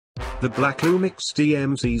The black Lumix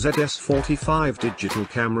DMC-ZS45 digital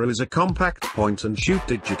camera is a compact point-and-shoot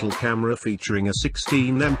digital camera featuring a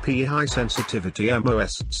 16MP high-sensitivity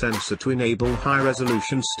MOS sensor to enable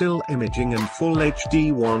high-resolution still imaging and full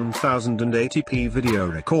HD 1080p video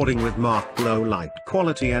recording with marked low light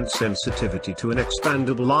quality and sensitivity to an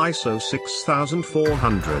expandable ISO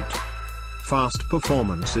 6400. Fast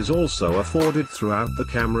performance is also afforded throughout the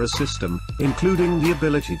camera system, including the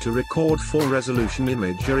ability to record full-resolution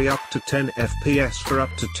imagery up to 10 fps for up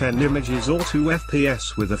to 10 images or 2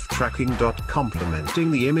 fps with AF tracking.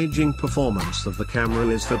 Complementing the imaging performance of the camera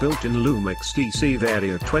is the built-in Lumix DC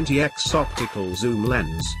Vario 20x optical zoom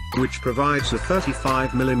lens, which provides a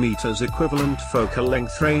 35mm equivalent focal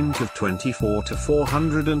length range of 24 to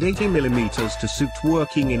 480mm to suit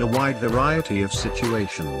working in a wide variety of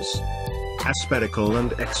situations. Aspherical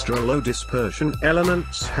and extra low dispersion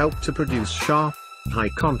elements help to produce sharp,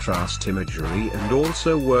 high-contrast imagery and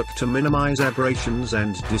also work to minimize aberrations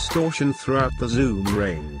and distortion throughout the zoom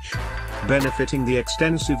range. Benefiting the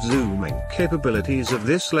extensive zooming capabilities of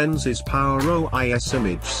this lens is PowerOIS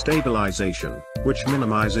image stabilization, which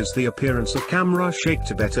minimizes the appearance of camera shake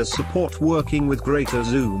to better support working with greater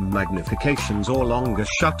zoom magnifications or longer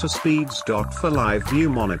shutter speeds. For live view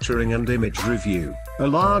monitoring and image review, a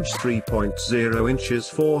large 3.0 inches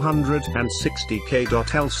 460K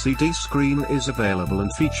LCD screen is available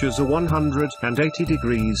and features a 180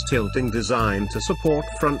 degrees tilting design to support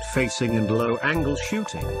front-facing and low-angle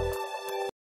shooting.